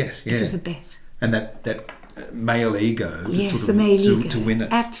 A bet, yeah. It was a bet. And that male ego, yes, sort of the male ego. to win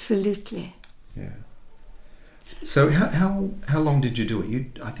it. Absolutely. Yeah. So how long did you do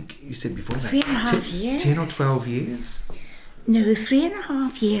it? I think you said before that 3.5 years. 10 or 12 years? No,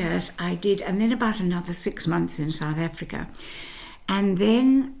 3.5 years I did, and then about another 6 months in South Africa. And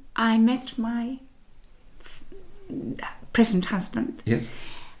then I met my present husband. Yes.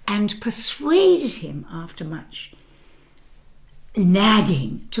 And persuaded him, after much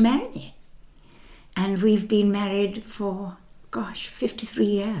nagging, to marry me. And we've been married for, 53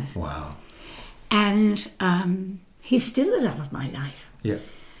 years. Wow. And he's still the love of my life. Yeah.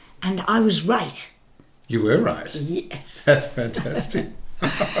 And I was right. You were right. Yes. That's fantastic.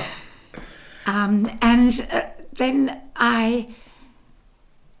 Then I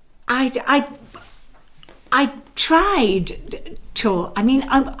tried to. I mean,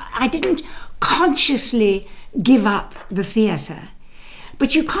 I didn't consciously give up the theatre,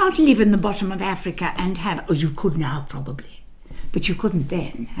 but you can't live in the bottom of Africa and have. Oh, you could now probably, but you couldn't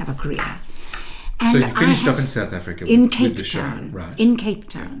then have a career. And so you finished up in South Africa in with Cape the show, Town, right? In Cape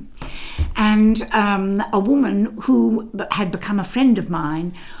Town, and a woman who had become a friend of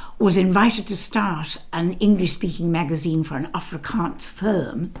mine was invited to start an English-speaking magazine for an Afrikaans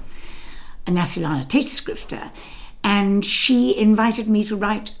firm, a Nasionale Tydskrifte, and she invited me to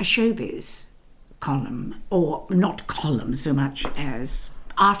write a showbiz column, or not column so much as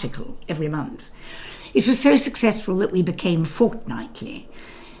article every month. It was so successful that we became fortnightly,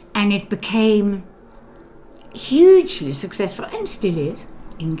 and it became hugely successful, and still is,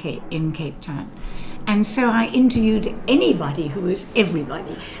 in Cape Town. And so I interviewed anybody who was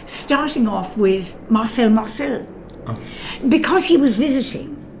everybody, starting off with Marcel Marceau, because he was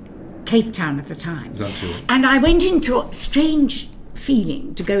visiting Cape Town at the time. And I went into a strange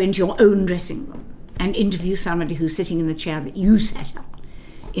feeling to go into your own dressing room and interview somebody who's sitting in the chair that you sat on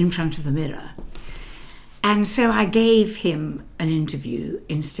in front of the mirror. And so I gave him an interview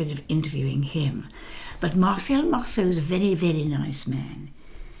instead of interviewing him. But Marcel Marceau is a very, very nice man.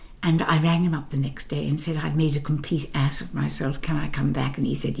 And I rang him up the next day and said, I've made a complete ass of myself. Can I come back? And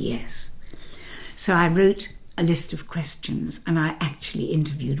he said, yes. So I wrote a list of questions, and I actually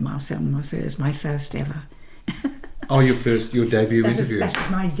interviewed Marcel Marceau as my first ever. Oh, your debut interview. That was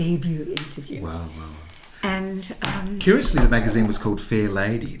my debut interview. Wow. And curiously, the magazine was called Fair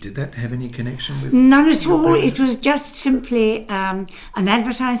Lady. Did that have any connection with? None at all. It was just simply an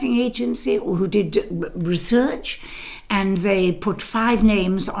advertising agency who did research, and they put 5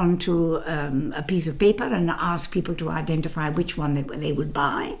 names onto a piece of paper and asked people to identify which one they would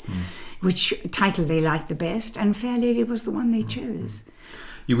buy, which title they liked the best, and Fair Lady was the one they chose.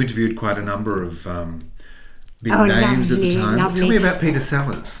 You interviewed quite a number of big names at the time. Lovely. Tell me about Peter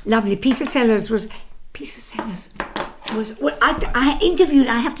Sellers. Lovely. Peter Sellers was. Well, I interviewed.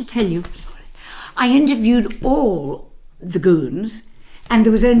 I have to tell you, I interviewed all the goons, and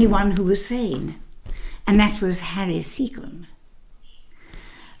there was only one who was sane, and that was Harry Seacombe,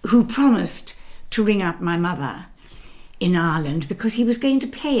 who promised to ring up my mother in Ireland because he was going to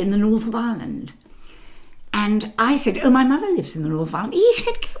play in the north of Ireland. And I said, oh, my mother lives in the north of Ireland. He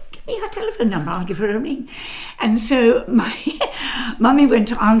said, give me her telephone number, I'll give her a ring. And so my mummy went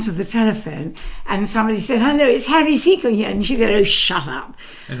to answer the telephone, and somebody said, hello, it's Harry Seacombe here. And she said, oh, shut up.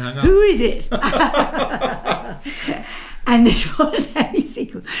 And hung up. Who is it? And it was Harry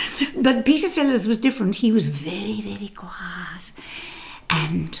Seacombe. But Peter Sellers was different. He was very, very quiet.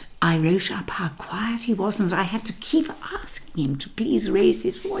 And I wrote up how quiet he was, and I had to keep asking him to please raise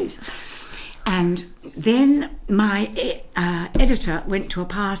his voice. And then my editor went to a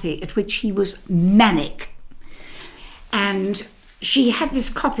party at which he was manic. And she had this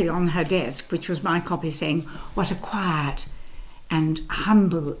copy on her desk, which was my copy, saying, what a quiet and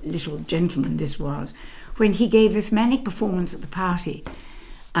humble little gentleman this was, when he gave this manic performance at the party.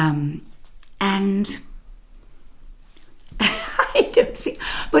 And I don't think...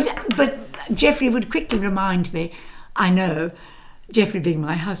 But Geoffrey would quickly remind me, I know, Geoffrey being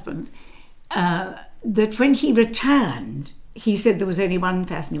my husband, that when he returned, he said there was only one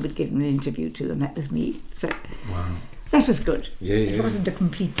person he would give him an interview to, and that was me. So wow. That was good. Yeah. It wasn't a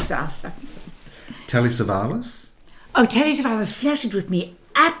complete disaster. Telly Savalas? Oh, Telly Savalas flirted with me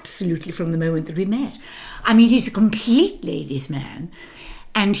absolutely from the moment that we met. I mean, he's a complete ladies' man.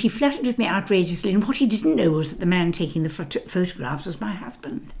 And he flirted with me outrageously. And what he didn't know was that the man taking the photographs was my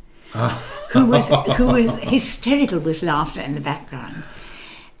husband, who was hysterical with laughter in the background.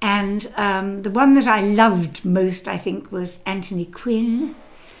 And the one that I loved most, I think, was Anthony Quinn,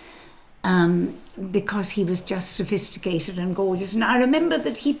 because he was just sophisticated and gorgeous. And I remember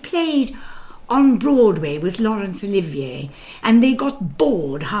that he played on Broadway with Laurence Olivier, and they got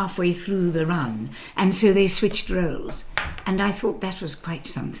bored halfway through the run, and so they switched roles. And I thought that was quite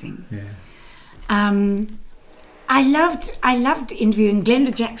something. Yeah. I loved interviewing.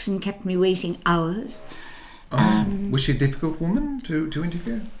 Glenda Jackson kept me waiting hours. Was she a difficult woman to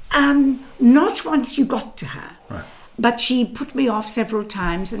interview? Not once you got to her. Right. But she put me off several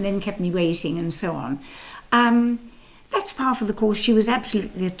times and then kept me waiting and so on. That's part of the course. She was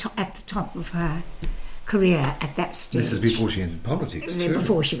absolutely at the top of her career at that stage. This is before she entered politics, too.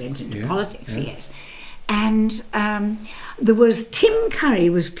 Before she went into politics, yes. And there was Tim Curry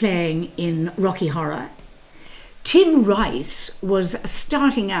was playing in Rocky Horror. Tim Rice was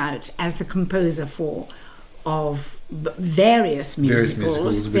starting out as the composer of various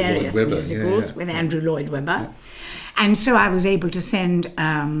musicals with Andrew Lloyd Webber. Yeah. And so I was able to send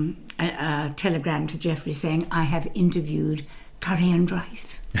a telegram to Geoffrey saying, I have interviewed Curry and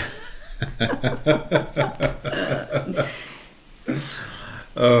Rice.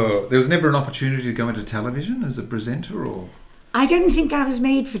 There was never an opportunity to go into television as a presenter, or? I don't think I was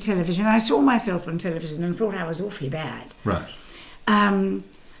made for television. I saw myself on television and thought I was awfully bad. Right.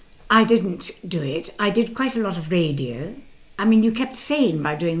 I didn't do it. I did quite a lot of radio. I mean, you kept sane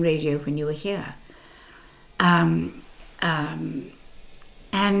by doing radio when you were here. But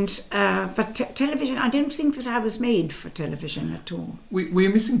television, I don't think that I was made for television at all. Were you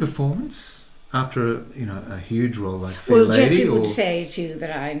missing performance after a huge role like Fair Lady? Geoffrey would say too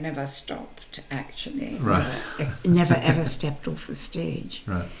that I never stopped, actually. Right. Never ever stepped off the stage.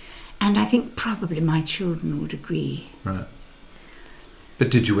 Right. And I think probably my children would agree. Right. But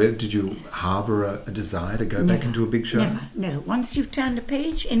did you harbour a desire to go back into a big show? Never. No. Once you've turned a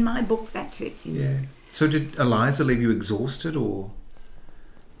page in my book, that's it. Yeah. So did Eliza leave you exhausted, or?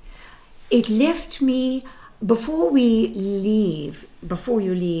 It left me, before you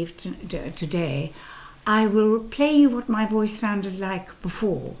leave today, I will play you what my voice sounded like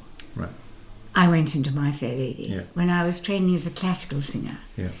before. Right. I went into My Fair Lady when I was training as a classical singer.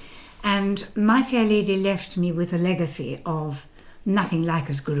 Yeah. And My Fair Lady left me with a legacy of nothing like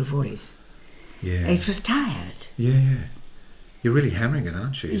as good a voice. Yeah. It was tired. Yeah, yeah. You're really hammering it,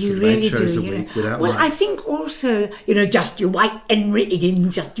 aren't you? You really 8 shows do, a week without Well, lights. I think also, just you white and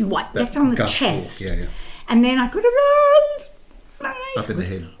rigging, just you white. That's on the chest. Yeah, yeah. And then I could have up in the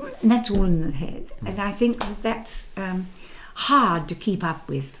head. And that's all in the head. And I think that's hard to keep up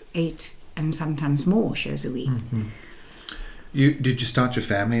with 8 and sometimes more shows a week. Mm-hmm. Did you start your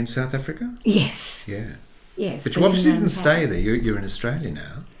family in South Africa? Yes. Yeah. Yes. But you obviously didn't stay there. You're in Australia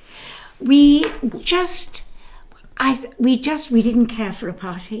now. We didn't care for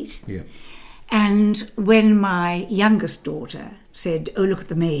apartheid. Yeah. And when my youngest daughter said, "Oh, look at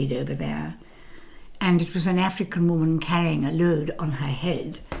the maid over there," and it was an African woman carrying a load on her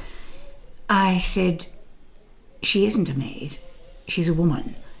head, I said, "She isn't a maid, she's a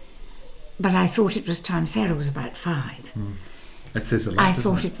woman." But I thought it was time. Sarah was about 5. That says a lot. I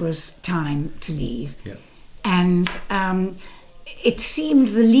thought it was time to leave. Yeah. And it seemed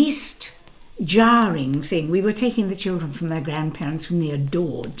the least jarring thing. We were taking the children from their grandparents, whom they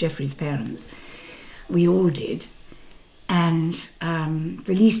adored, Geoffrey's parents. We all did. And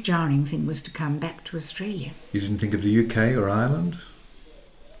the least jarring thing was to come back to Australia. You didn't think of the UK or Ireland?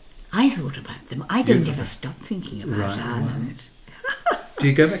 I thought about them. I don't ever stop thinking about Ireland. Right. Do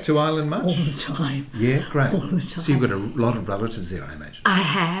you go back to Ireland much? All the time. Yeah, great. All the time. So you've got a lot of relatives there, I imagine. I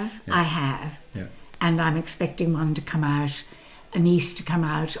have. Yeah. And I'm expecting one to come out, a niece to come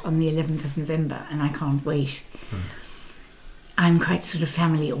out on the 11th of November, and I can't wait. I'm quite sort of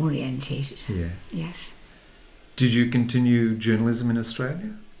family orientated. Yeah. Yes. Did you continue journalism in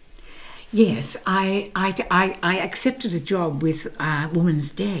Australia? Yes, I accepted a job with Woman's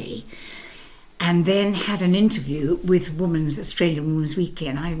Day, and then had an interview with Australian Women's Weekly,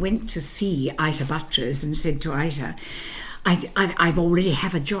 and I went to see Ita Buttrose and said to Ita, I've already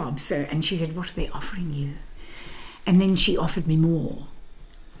have a job, so, and she said, "What are they offering you?" And then she offered me more.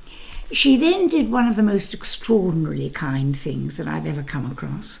 She then did one of the most extraordinarily kind things that I've ever come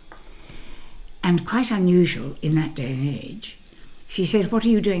across, and quite unusual in that day and age. She said, "What are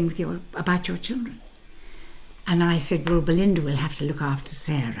you doing about your children?" And I said, "Well, Belinda will have to look after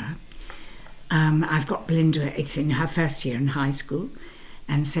Sarah. I've got Belinda, it's in her first year in high school,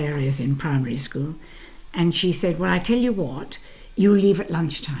 and Sarah is in primary school. And she said, well, I tell you what, you leave at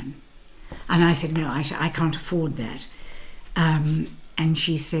lunchtime. And I said, no, I can't afford that. And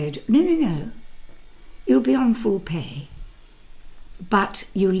she said, no, you'll be on full pay, but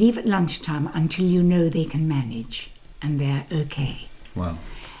you leave at lunchtime until you know they can manage and they're okay. Wow.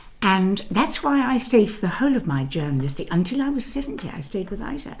 And that's why I stayed for the whole of my journalistic, until I was 70. I stayed with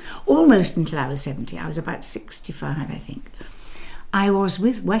Ita. Almost until I was 70. I was about 65, I think. I was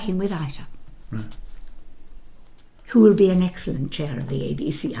working with Ita. Right. Who will be an excellent chair of the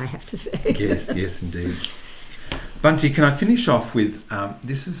ABC, I have to say. Yes, indeed. Bunty, can I finish off with,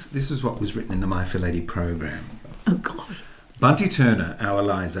 this is what was written in the My Fair Lady program. Oh, God. Bunty Turner, our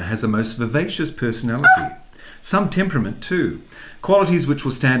Eliza, has a most vivacious personality. Some temperament too. Qualities which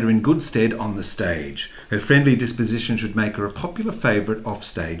will stand her in good stead on the stage. Her friendly disposition should make her a popular favourite off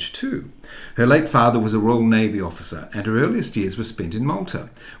stage too. Her late father was a Royal Navy officer, and her earliest years were spent in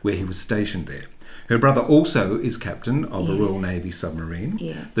Malta, where he was stationed there. Her brother also is captain of a Royal Navy submarine.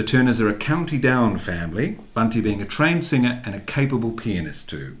 Yes. The Turners are a County Down family, Bunty being a trained singer and a capable pianist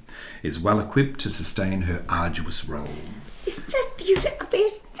too, is well equipped to sustain her arduous role. Isn't that beautiful?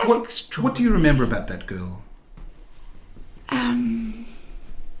 That's extraordinary. What do you remember about that girl?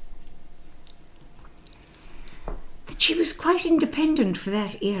 That she was quite independent for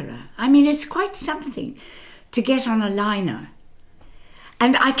that era. I mean, it's quite something to get on a liner.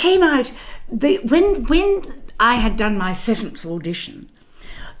 And I came out, when I had done my 7th audition,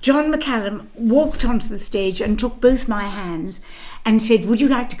 John McCallum walked onto the stage and took both my hands and said, would you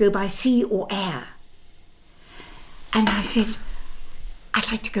like to go by sea or air? And I said, I'd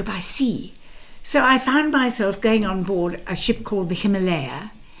like to go by sea. So I found myself going on board a ship called the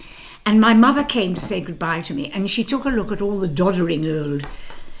Himalaya, and my mother came to say goodbye to me, and she took a look at all the doddering old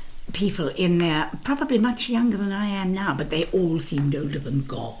people in there, probably much younger than I am now, but they all seemed older than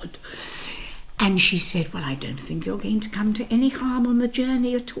God. And she said, well, I don't think you're going to come to any harm on the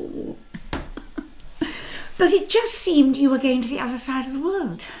journey at all. But it just seemed you were going to the other side of the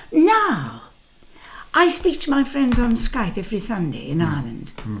world. Now, I speak to my friends on Skype every Sunday in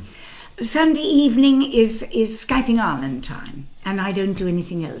Ireland. Sunday evening is Skyping Ireland time, and I don't do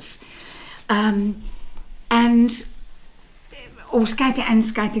anything else. Or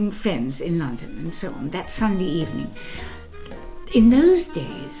Skyping friends in London and so on. That's Sunday evening. In those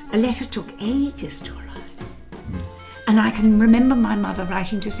days, a letter took ages to arrive. And I can remember my mother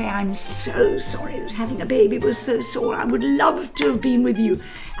writing to say, I'm so sorry that having a baby was so sore. I would love to have been with you.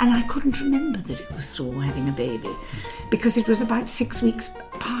 And I couldn't remember that it was sore having a baby because it was about 6 weeks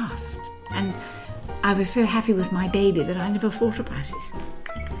past. And I was so happy with my baby that I never thought about it.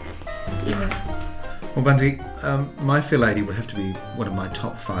 Yeah. Well, Bunty, My Fair Lady would have to be one of my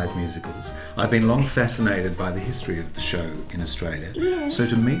top 5 musicals. I've been long fascinated by the history of the show in Australia. Yes. So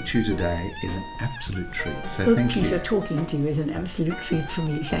to meet you today is an absolute treat. So thank you. Peter, talking to you is an absolute treat for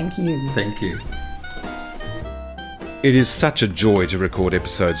me. Thank you. Thank you. It is such a joy to record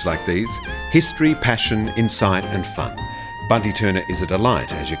episodes like these. History, passion, insight and fun. Bunty Turner is a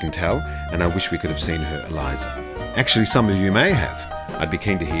delight, as you can tell, and I wish we could have seen her Eliza. Actually, some of you may have. I'd be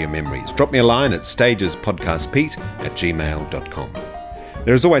keen to hear your memories. Drop me a line at stagespodcastpete@gmail.com.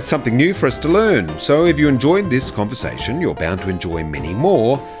 There is always something new for us to learn, so if you enjoyed this conversation, you're bound to enjoy many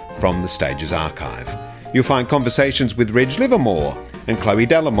more from the Stages archive. You'll find conversations with Reg Livermore and Chloe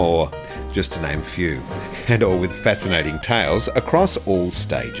Dallimore, just to name a few, and all with fascinating tales across all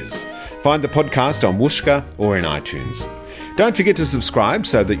stages. Find the podcast on Whooshkaa or in iTunes. Don't forget to subscribe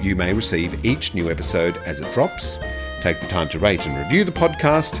so that you may receive each new episode as it drops. Take the time to rate and review the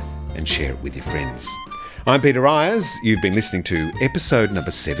podcast and share it with your friends. I'm Peter Ayers. You've been listening to episode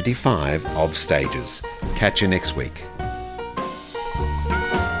number 75 of Stages. Catch you next week.